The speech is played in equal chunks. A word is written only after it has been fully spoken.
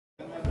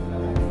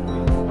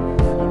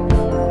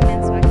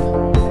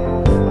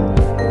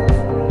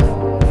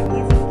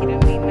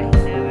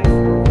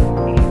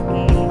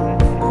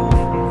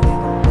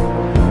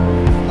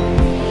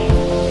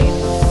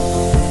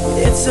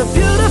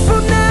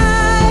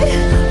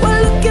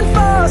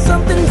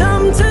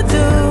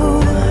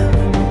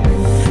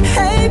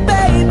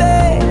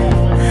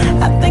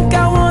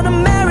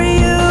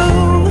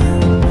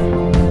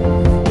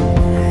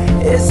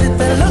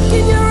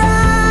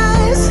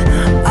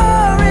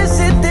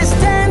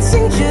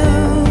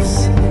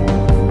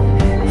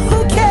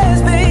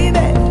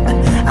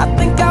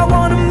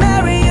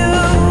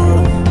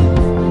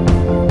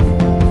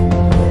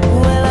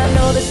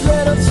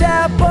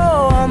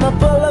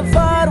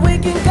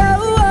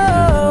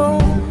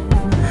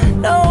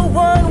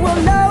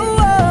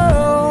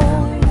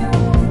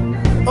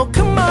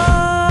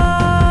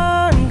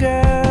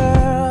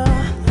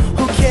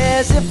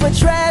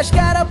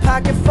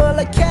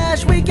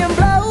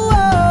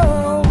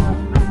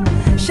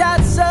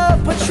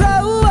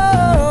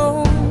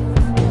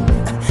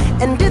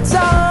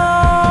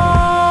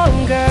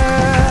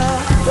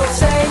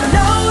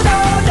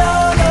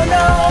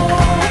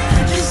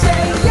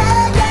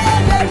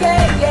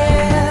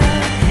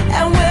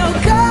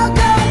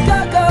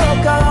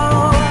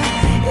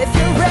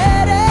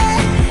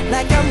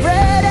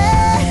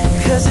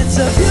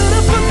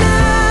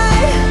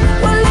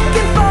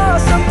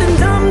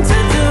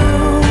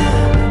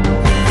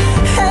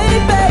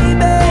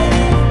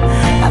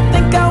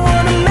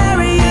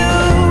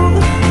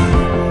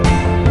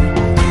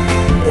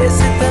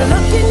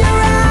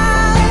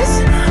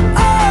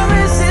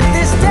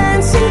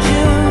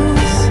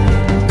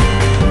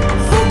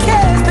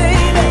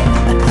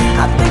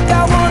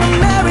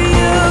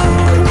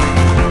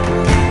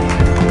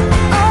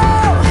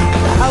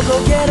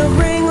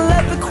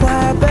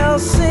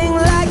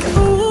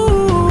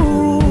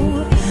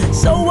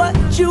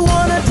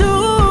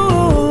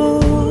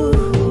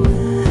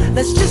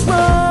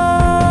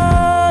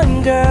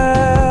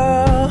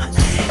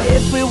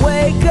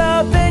wake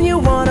up and you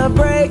wanna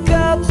break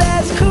up,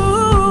 that's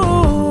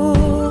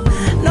cool.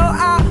 No,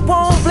 I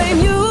won't blame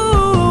you.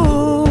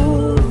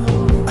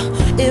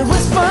 It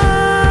was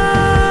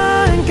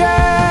fun,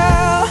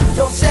 girl.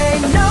 Don't say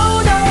no,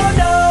 no,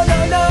 no, no,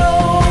 no.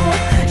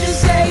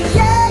 Just say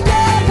yeah,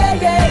 yeah, yeah,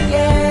 yeah,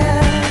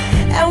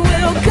 yeah. And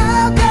we'll go,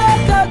 go,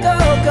 go, go,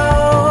 go.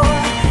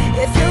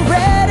 If you're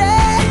ready,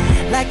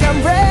 like I'm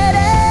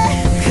ready.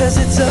 'Cause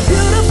it's a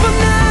beautiful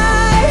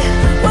night.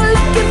 We're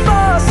looking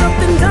for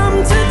something dumb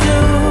to do.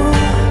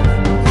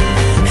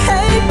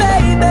 Hey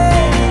baby,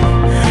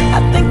 I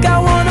think I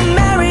wanna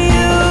marry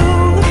you.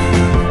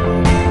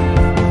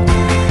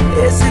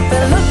 Is it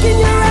the look in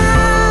your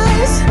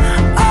eyes,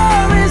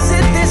 or is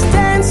it this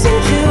dancing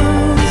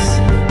juice?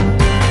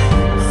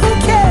 Who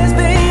cares,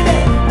 baby?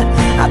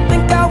 I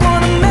think I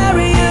wanna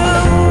marry you.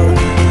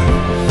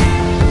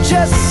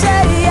 Just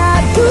say I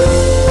do.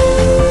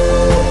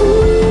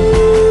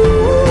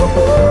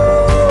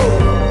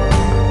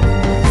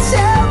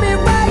 Tell me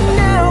right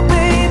now,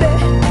 baby.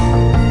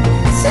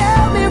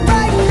 Tell me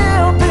right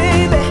now,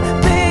 baby.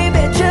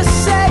 Baby, just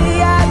say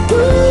I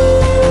do.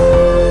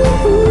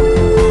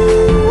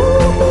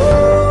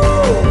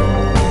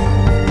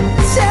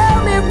 Tell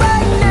me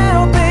right now,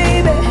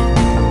 baby.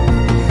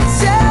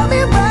 Tell me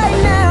right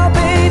now,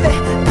 baby.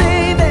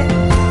 Baby,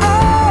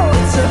 oh,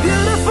 it's a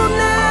beautiful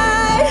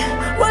night.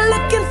 We're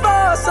looking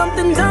for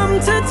something dumb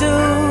to do.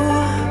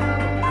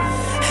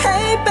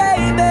 Hey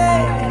baby,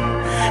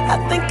 I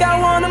think I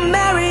wanna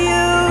marry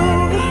you.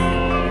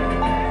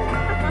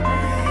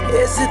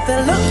 Is it the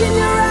look in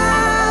your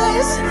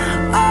eyes,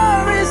 or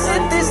is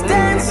it this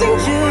dancing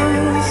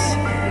juice?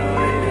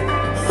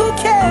 Who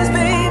cares,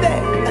 baby?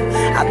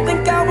 I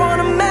think I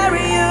wanna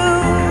marry you.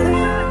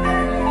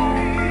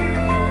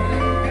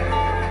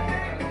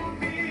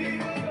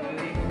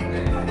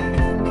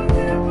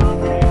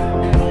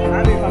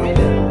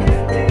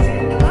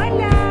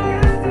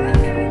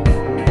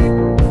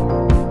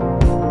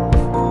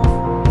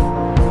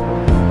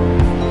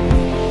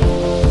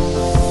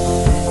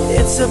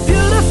 It's a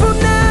beautiful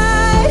night.